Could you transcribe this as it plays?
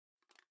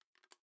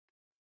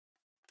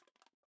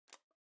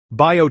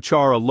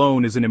Biochar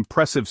alone is an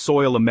impressive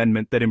soil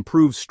amendment that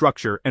improves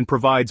structure and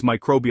provides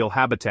microbial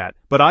habitat,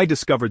 but I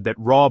discovered that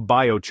raw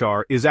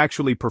biochar is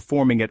actually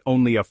performing at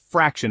only a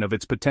fraction of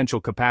its potential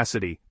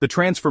capacity. The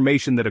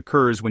transformation that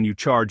occurs when you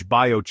charge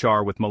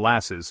biochar with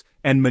molasses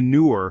and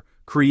manure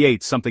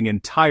creates something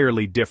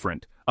entirely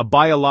different, a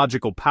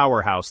biological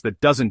powerhouse that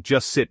doesn't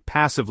just sit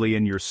passively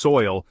in your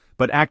soil,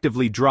 but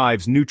actively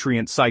drives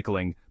nutrient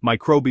cycling,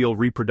 microbial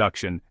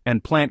reproduction,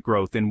 and plant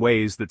growth in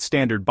ways that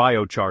standard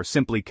biochar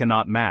simply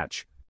cannot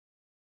match.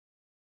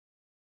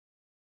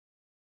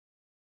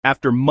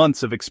 After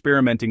months of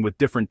experimenting with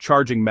different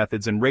charging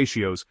methods and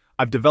ratios,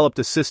 I've developed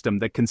a system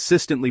that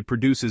consistently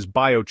produces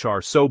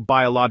biochar so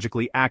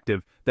biologically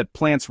active that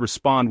plants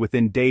respond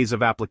within days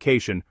of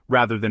application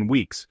rather than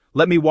weeks.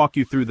 Let me walk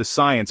you through the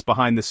science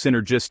behind the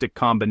synergistic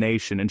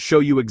combination and show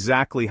you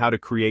exactly how to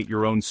create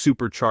your own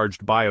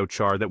supercharged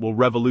biochar that will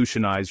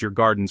revolutionize your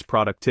garden's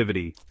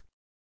productivity.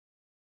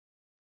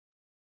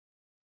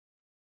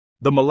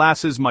 The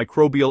molasses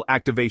microbial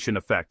activation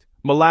effect.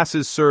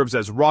 Molasses serves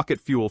as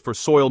rocket fuel for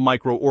soil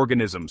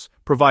microorganisms,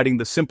 providing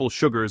the simple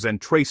sugars and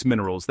trace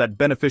minerals that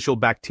beneficial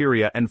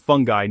bacteria and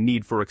fungi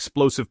need for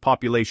explosive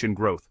population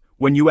growth.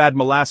 When you add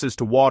molasses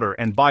to water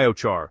and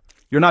biochar,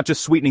 you're not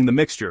just sweetening the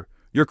mixture,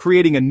 you're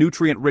creating a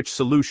nutrient-rich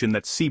solution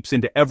that seeps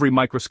into every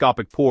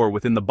microscopic pore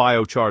within the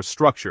biochar's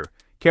structure,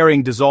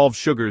 carrying dissolved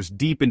sugars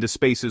deep into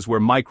spaces where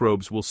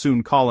microbes will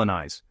soon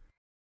colonize.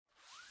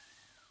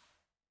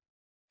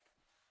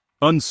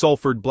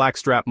 Unsulfured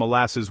blackstrap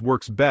molasses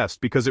works best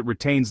because it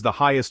retains the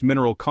highest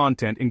mineral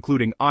content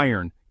including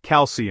iron,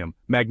 calcium,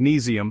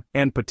 magnesium,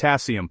 and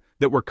potassium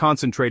that were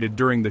concentrated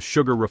during the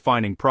sugar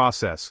refining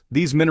process.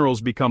 These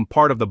minerals become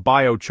part of the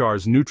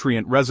biochar's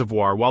nutrient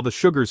reservoir while the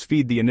sugars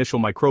feed the initial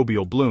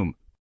microbial bloom.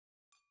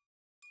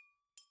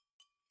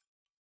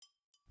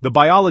 The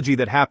biology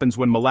that happens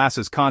when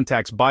molasses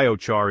contacts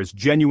biochar is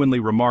genuinely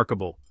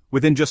remarkable.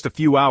 Within just a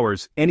few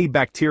hours, any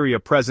bacteria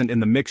present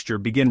in the mixture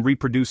begin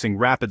reproducing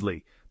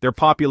rapidly, their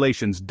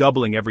populations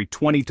doubling every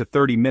 20 to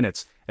 30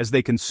 minutes as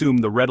they consume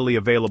the readily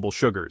available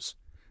sugars.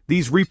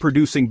 These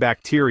reproducing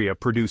bacteria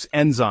produce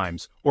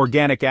enzymes,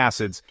 organic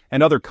acids,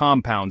 and other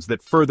compounds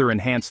that further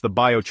enhance the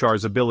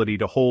biochar's ability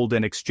to hold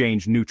and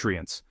exchange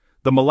nutrients.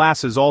 The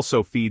molasses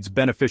also feeds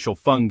beneficial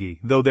fungi,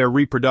 though their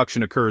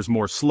reproduction occurs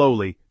more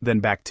slowly than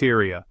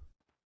bacteria.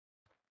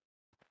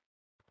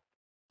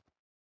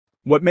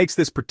 What makes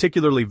this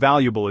particularly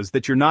valuable is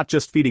that you're not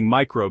just feeding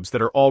microbes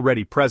that are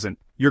already present,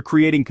 you're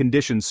creating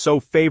conditions so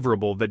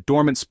favorable that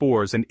dormant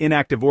spores and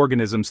inactive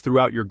organisms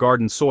throughout your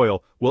garden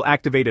soil will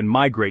activate and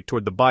migrate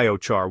toward the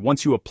biochar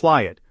once you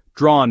apply it,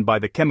 drawn by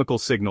the chemical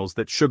signals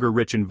that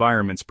sugar-rich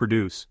environments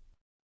produce.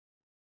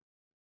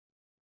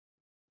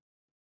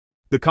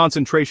 The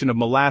concentration of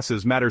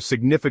molasses matters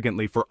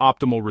significantly for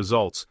optimal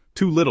results.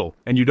 Too little,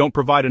 and you don't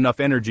provide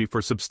enough energy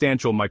for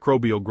substantial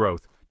microbial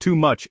growth. Too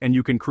much and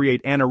you can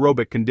create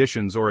anaerobic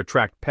conditions or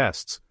attract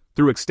pests.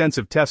 Through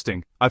extensive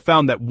testing, I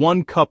found that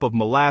 1 cup of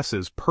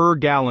molasses per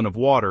gallon of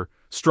water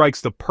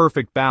strikes the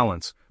perfect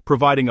balance,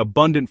 providing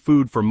abundant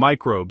food for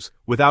microbes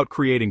without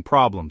creating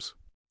problems.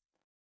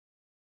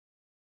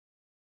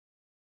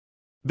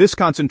 This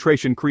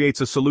concentration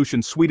creates a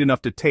solution sweet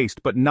enough to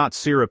taste but not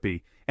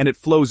syrupy, and it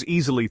flows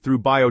easily through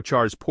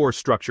biochar's pore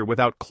structure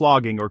without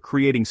clogging or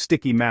creating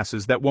sticky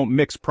masses that won't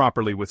mix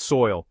properly with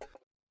soil.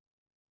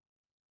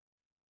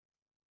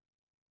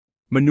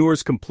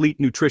 Manure's complete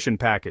nutrition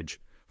package.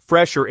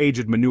 Fresh or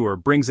aged manure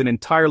brings an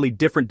entirely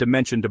different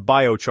dimension to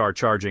biochar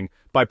charging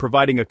by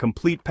providing a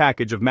complete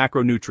package of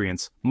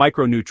macronutrients,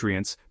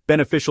 micronutrients,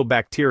 beneficial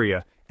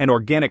bacteria, and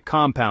organic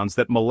compounds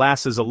that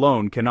molasses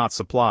alone cannot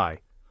supply.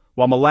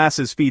 While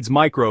molasses feeds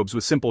microbes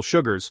with simple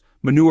sugars,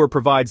 manure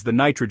provides the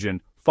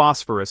nitrogen,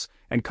 phosphorus,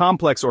 and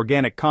complex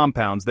organic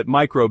compounds that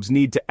microbes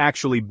need to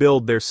actually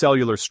build their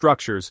cellular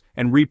structures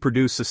and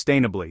reproduce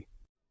sustainably.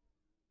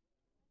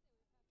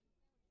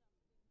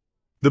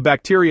 The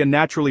bacteria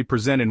naturally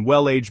present in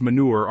well-aged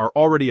manure are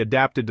already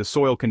adapted to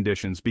soil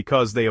conditions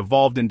because they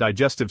evolved in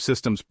digestive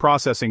systems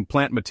processing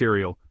plant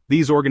material.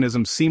 These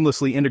organisms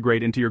seamlessly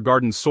integrate into your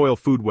garden's soil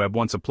food web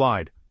once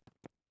applied.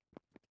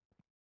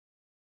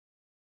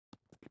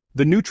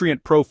 The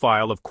nutrient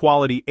profile of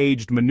quality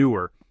aged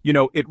manure,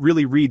 it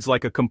really reads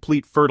like a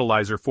complete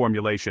fertilizer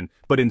formulation,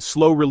 but in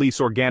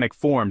slow-release organic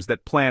forms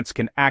that plants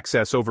can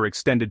access over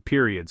extended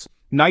periods.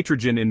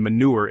 Nitrogen in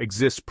manure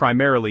exists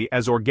primarily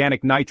as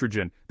organic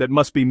nitrogen that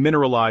must be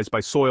mineralized by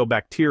soil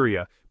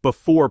bacteria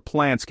before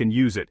plants can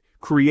use it,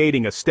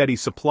 creating a steady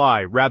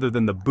supply rather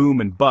than the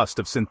boom and bust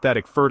of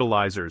synthetic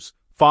fertilizers.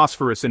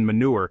 Phosphorus in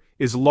manure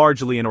is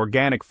largely in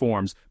organic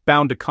forms,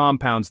 bound to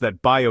compounds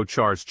that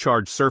biochar's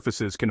charged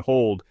surfaces can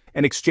hold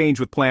and exchange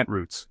with plant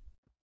roots.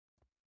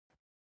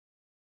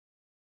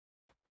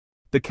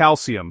 The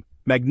calcium,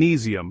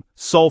 magnesium,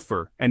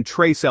 sulfur, and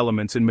trace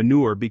elements in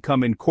manure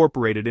become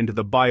incorporated into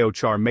the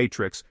biochar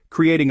matrix,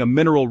 creating a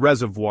mineral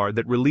reservoir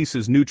that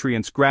releases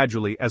nutrients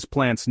gradually as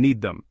plants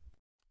need them.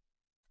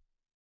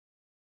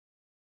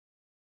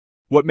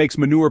 What makes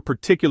manure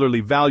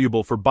particularly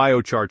valuable for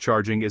biochar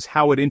charging is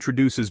how it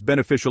introduces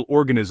beneficial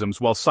organisms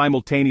while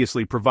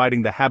simultaneously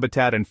providing the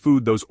habitat and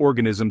food those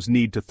organisms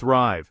need to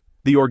thrive.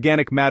 The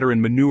organic matter in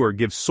manure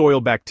gives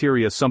soil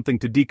bacteria something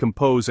to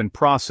decompose and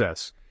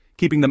process,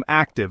 keeping them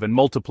active and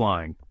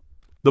multiplying.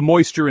 The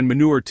moisture in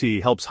manure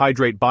tea helps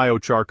hydrate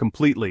biochar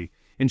completely,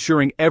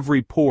 ensuring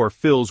every pore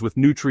fills with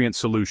nutrient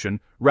solution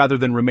rather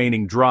than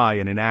remaining dry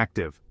and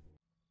inactive.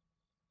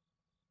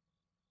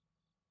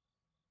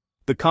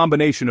 The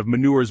combination of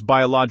manure's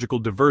biological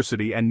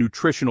diversity and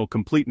nutritional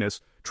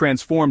completeness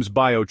transforms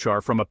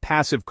biochar from a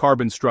passive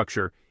carbon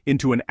structure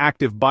into an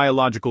active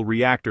biological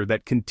reactor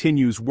that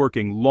continues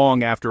working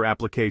long after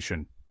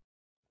application.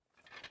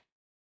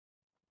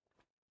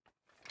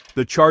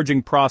 The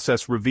charging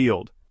process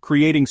revealed.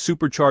 Creating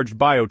supercharged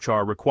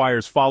biochar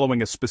requires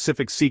following a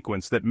specific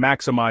sequence that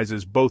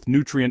maximizes both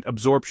nutrient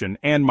absorption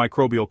and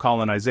microbial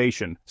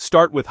colonization.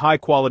 Start with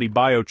high-quality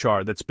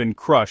biochar that's been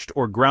crushed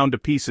or ground to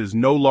pieces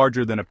no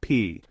larger than a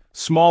pea.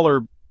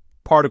 Smaller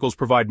particles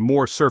provide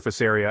more surface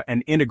area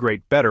and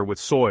integrate better with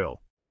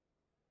soil.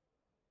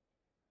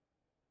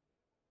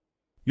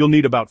 You'll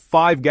need about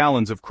 5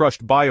 gallons of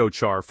crushed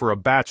biochar for a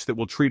batch that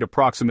will treat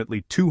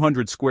approximately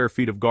 200 square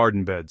feet of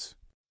garden beds.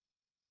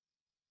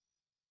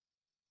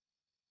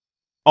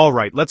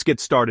 Alright, let's get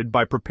started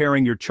by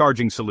preparing your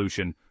charging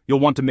solution. You'll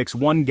want to mix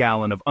 1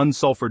 gallon of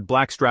unsulfured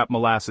Blackstrap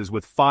molasses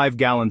with 5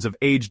 gallons of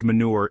aged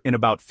manure in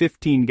about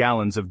 15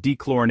 gallons of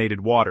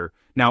dechlorinated water.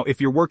 Now, if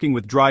you're working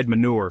with dried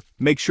manure,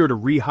 make sure to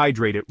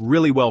rehydrate it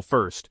really well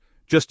first.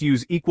 Just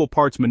use equal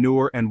parts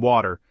manure and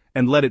water,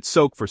 and let it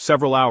soak for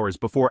several hours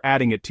before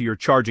adding it to your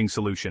charging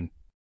solution.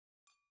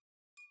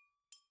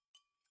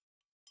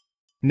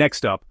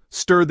 Next up,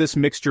 stir this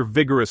mixture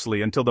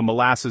vigorously until the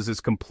molasses is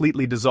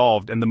completely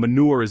dissolved and the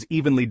manure is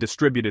evenly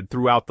distributed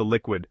throughout the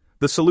liquid.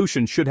 The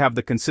solution should have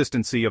the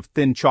consistency of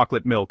thin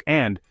chocolate milk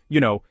and,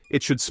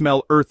 it should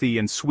smell earthy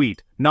and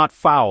sweet, not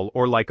foul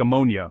or like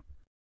ammonia.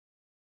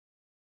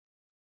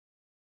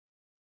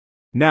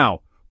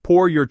 Now,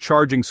 pour your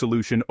charging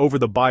solution over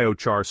the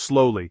biochar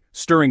slowly,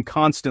 stirring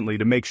constantly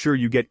to make sure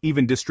you get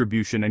even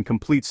distribution and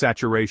complete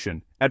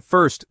saturation. At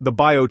first, the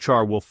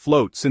biochar will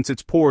float since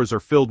its pores are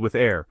filled with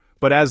air.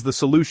 But as the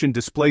solution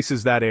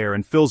displaces that air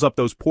and fills up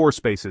those pore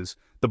spaces,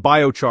 the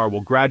biochar will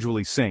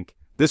gradually sink.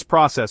 This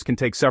process can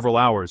take several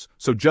hours,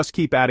 so just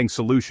keep adding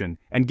solution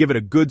and give it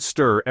a good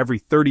stir every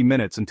 30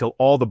 minutes until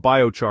all the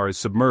biochar is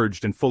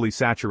submerged and fully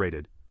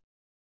saturated.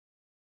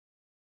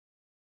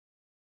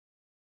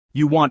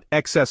 You want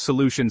excess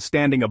solution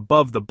standing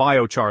above the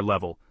biochar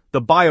level.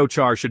 The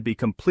biochar should be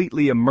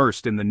completely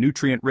immersed in the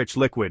nutrient-rich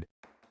liquid.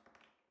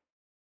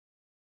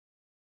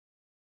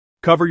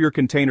 Cover your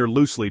container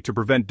loosely to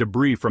prevent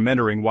debris from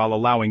entering while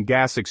allowing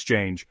gas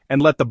exchange,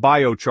 and let the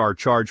biochar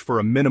charge for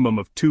a minimum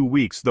of 2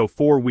 weeks, though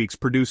 4 weeks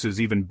produces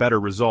even better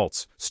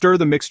results. Stir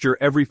the mixture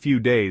every few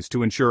days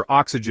to ensure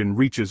oxygen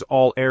reaches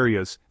all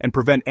areas and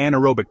prevent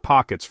anaerobic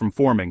pockets from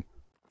forming.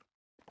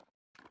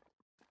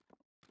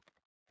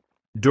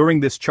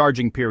 During this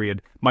charging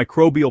period,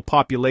 microbial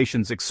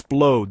populations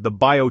explode, the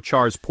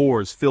biochar's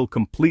pores fill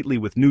completely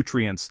with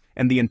nutrients,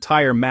 and the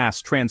entire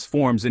mass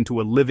transforms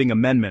into a living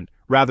amendment,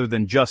 rather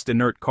than just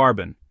inert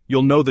carbon.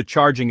 You'll know the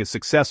charging is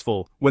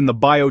successful when the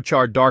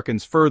biochar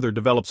darkens further,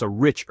 develops a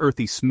rich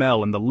earthy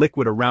smell, and the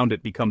liquid around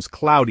it becomes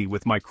cloudy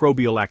with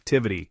microbial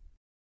activity.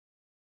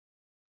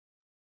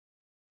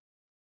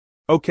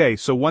 Okay,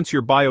 so once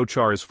your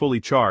biochar is fully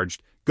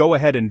charged, go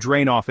ahead and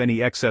drain off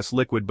any excess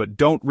liquid, but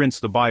don't rinse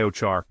the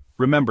biochar.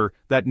 Remember,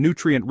 that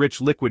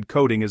nutrient-rich liquid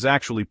coating is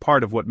actually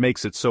part of what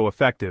makes it so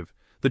effective.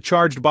 The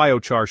charged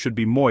biochar should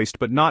be moist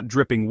but not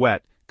dripping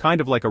wet,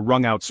 kind of like a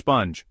wrung-out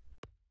sponge.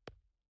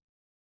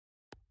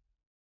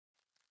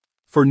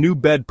 For new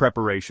bed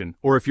preparation,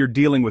 or if you're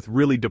dealing with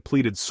really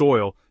depleted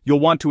soil, you'll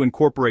want to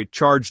incorporate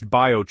charged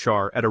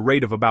biochar at a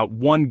rate of about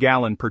 1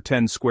 gallon per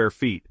 10 square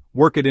feet.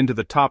 Work it into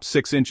the top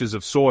 6 inches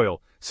of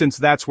soil, since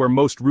that's where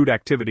most root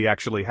activity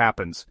actually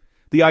happens.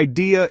 The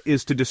idea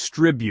is to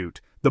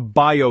distribute the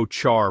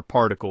biochar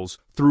particles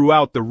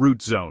throughout the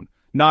root zone,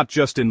 not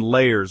just in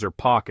layers or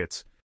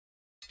pockets.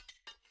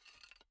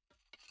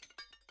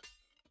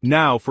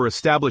 Now, for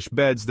established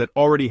beds that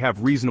already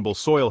have reasonable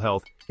soil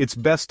health, it's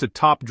best to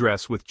top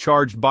dress with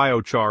charged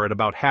biochar at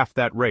about half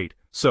that rate,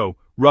 so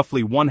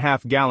roughly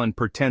 1/2 gallon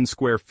per 10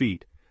 square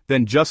feet.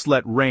 Then just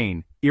let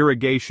rain,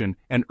 irrigation,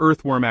 and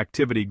earthworm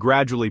activity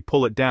gradually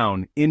pull it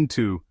down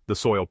into the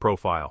soil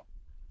profile.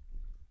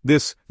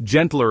 This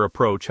gentler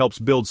approach helps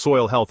build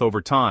soil health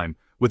over time,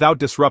 without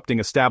disrupting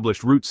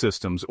established root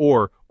systems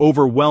or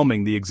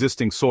overwhelming the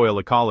existing soil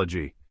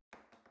ecology.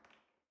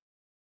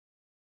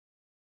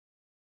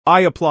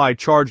 I apply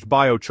charged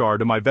biochar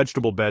to my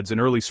vegetable beds in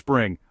early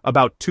spring,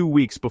 about 2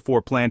 weeks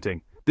before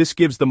planting. This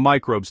gives the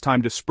microbes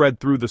time to spread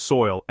through the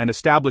soil and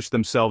establish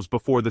themselves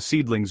before the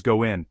seedlings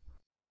go in.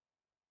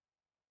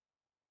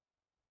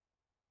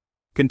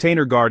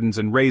 Container gardens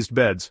and raised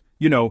beds,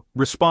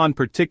 respond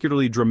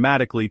particularly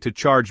dramatically to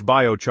charged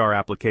biochar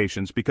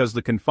applications because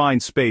the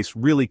confined space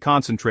really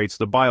concentrates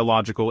the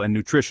biological and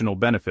nutritional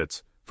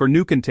benefits. For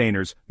new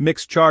containers,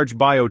 mix charged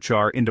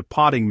biochar into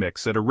potting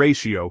mix at a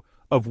ratio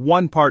of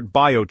 1 part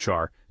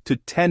biochar to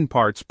 10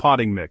 parts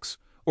potting mix,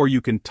 or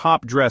you can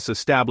top dress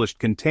established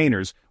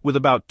containers with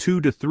about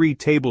 2 to 3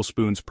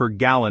 tablespoons per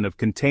gallon of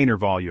container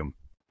volume.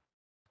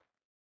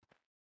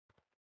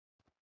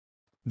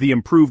 The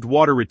improved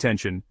water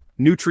retention,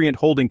 nutrient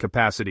holding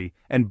capacity,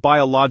 and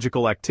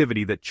biological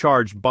activity that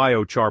charged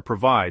biochar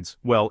provides,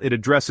 well, it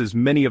addresses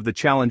many of the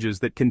challenges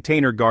that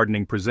container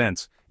gardening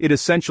presents. It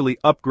essentially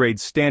upgrades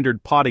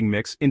standard potting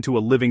mix into a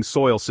living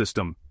soil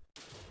system.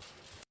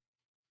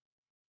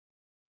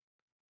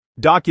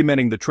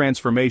 Documenting the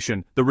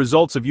transformation, the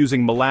results of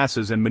using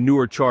molasses and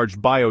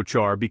manure-charged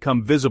biochar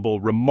become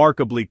visible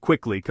remarkably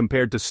quickly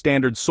compared to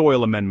standard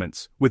soil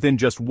amendments. Within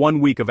just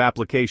 1 week of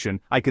application,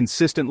 I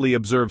consistently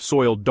observe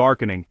soil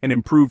darkening and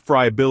improved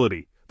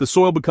friability. The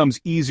soil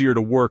becomes easier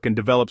to work and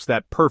develops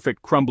that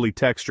perfect crumbly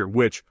texture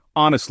which,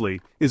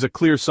 honestly, is a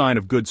clear sign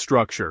of good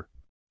structure.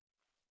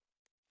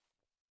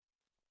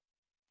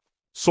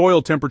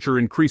 Soil temperature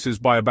increases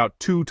by about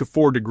 2 to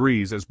 4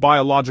 degrees as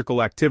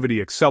biological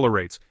activity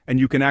accelerates, and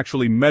you can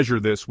actually measure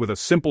this with a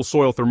simple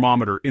soil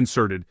thermometer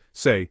inserted,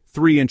 say,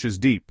 3 inches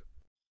deep.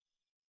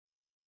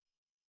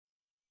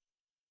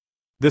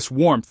 This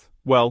warmth,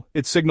 well,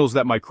 it signals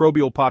that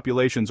microbial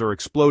populations are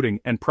exploding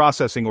and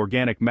processing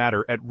organic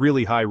matter at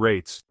really high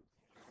rates.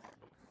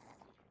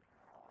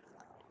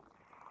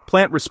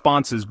 Plant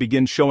responses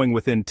begin showing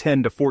within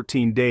 10 to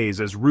 14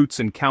 days as roots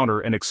encounter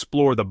and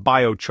explore the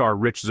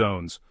biochar-rich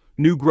zones.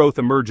 New growth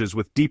emerges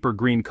with deeper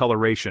green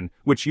coloration,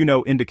 which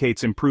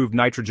indicates improved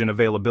nitrogen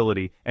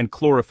availability and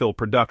chlorophyll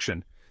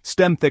production.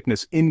 Stem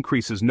thickness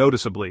increases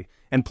noticeably,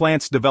 and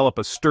plants develop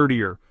a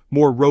sturdier,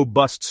 more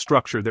robust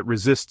structure that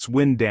resists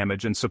wind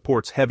damage and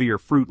supports heavier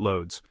fruit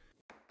loads.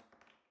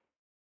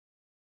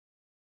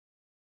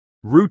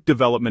 Root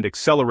development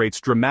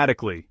accelerates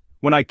dramatically.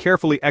 When I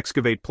carefully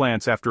excavate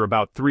plants after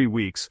about 3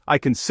 weeks, I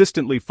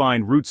consistently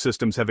find root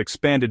systems have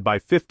expanded by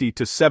 50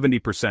 to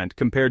 70%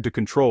 compared to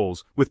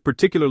controls, with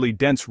particularly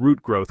dense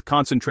root growth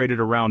concentrated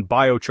around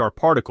biochar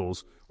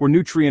particles, where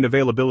nutrient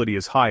availability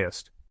is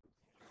highest.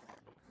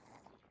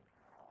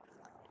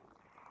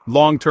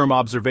 Long-term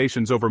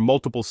observations over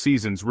multiple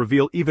seasons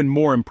reveal even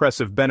more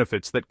impressive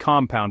benefits that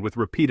compound with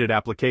repeated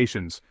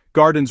applications.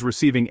 Gardens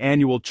receiving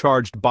annual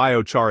charged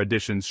biochar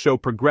additions show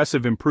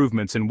progressive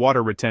improvements in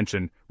water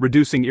retention,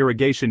 reducing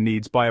irrigation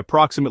needs by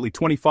approximately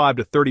 25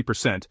 to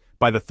 30%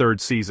 by the 3rd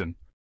season.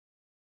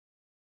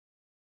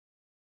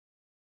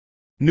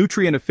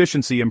 Nutrient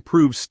efficiency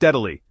improves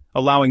steadily,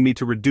 allowing me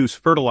to reduce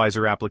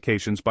fertilizer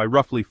applications by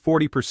roughly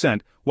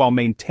 40% while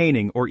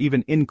maintaining or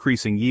even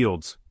increasing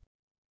yields.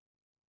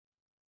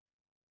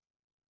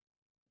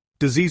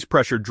 Disease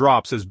pressure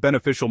drops as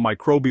beneficial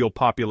microbial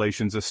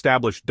populations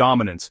establish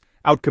dominance,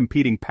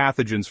 outcompeting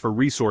pathogens for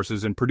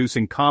resources and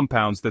producing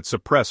compounds that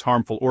suppress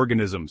harmful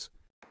organisms.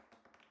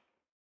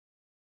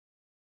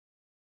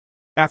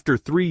 After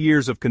 3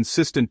 years of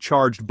consistent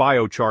charged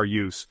biochar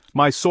use,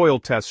 my soil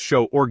tests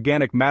show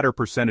organic matter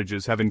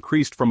percentages have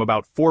increased from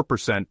about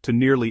 4% to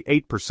nearly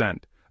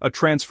 8%, a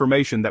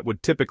transformation that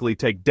would typically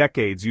take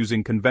decades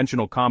using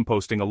conventional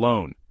composting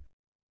alone.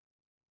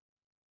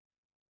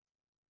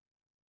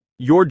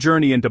 Your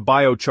journey into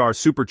biochar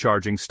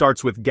supercharging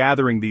starts with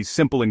gathering these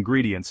simple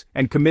ingredients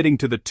and committing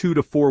to the 2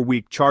 to 4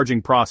 week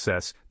charging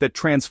process that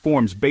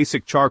transforms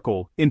basic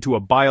charcoal into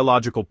a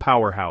biological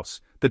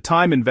powerhouse. The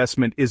time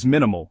investment is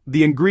minimal,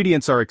 the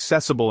ingredients are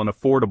accessible and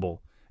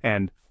affordable,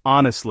 and,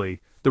 honestly,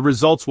 the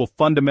results will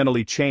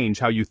fundamentally change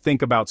how you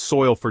think about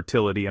soil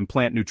fertility and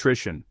plant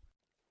nutrition.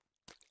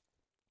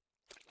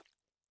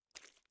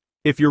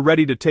 If you're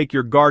ready to take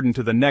your garden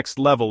to the next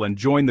level and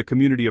join the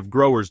community of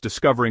growers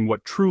discovering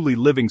what truly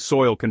living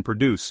soil can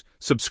produce,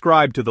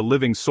 subscribe to the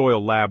Living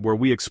Soil Lab where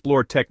we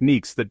explore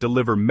techniques that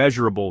deliver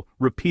measurable,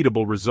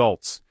 repeatable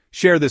results.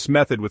 Share this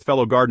method with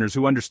fellow gardeners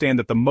who understand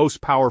that the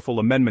most powerful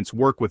amendments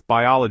work with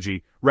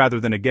biology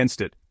rather than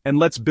against it, and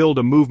let's build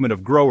a movement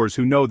of growers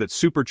who know that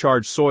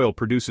supercharged soil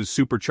produces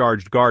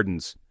supercharged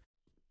gardens.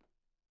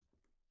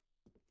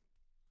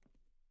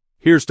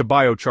 Here's to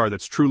biochar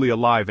that's truly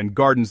alive and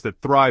gardens that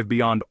thrive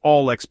beyond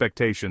all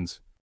expectations.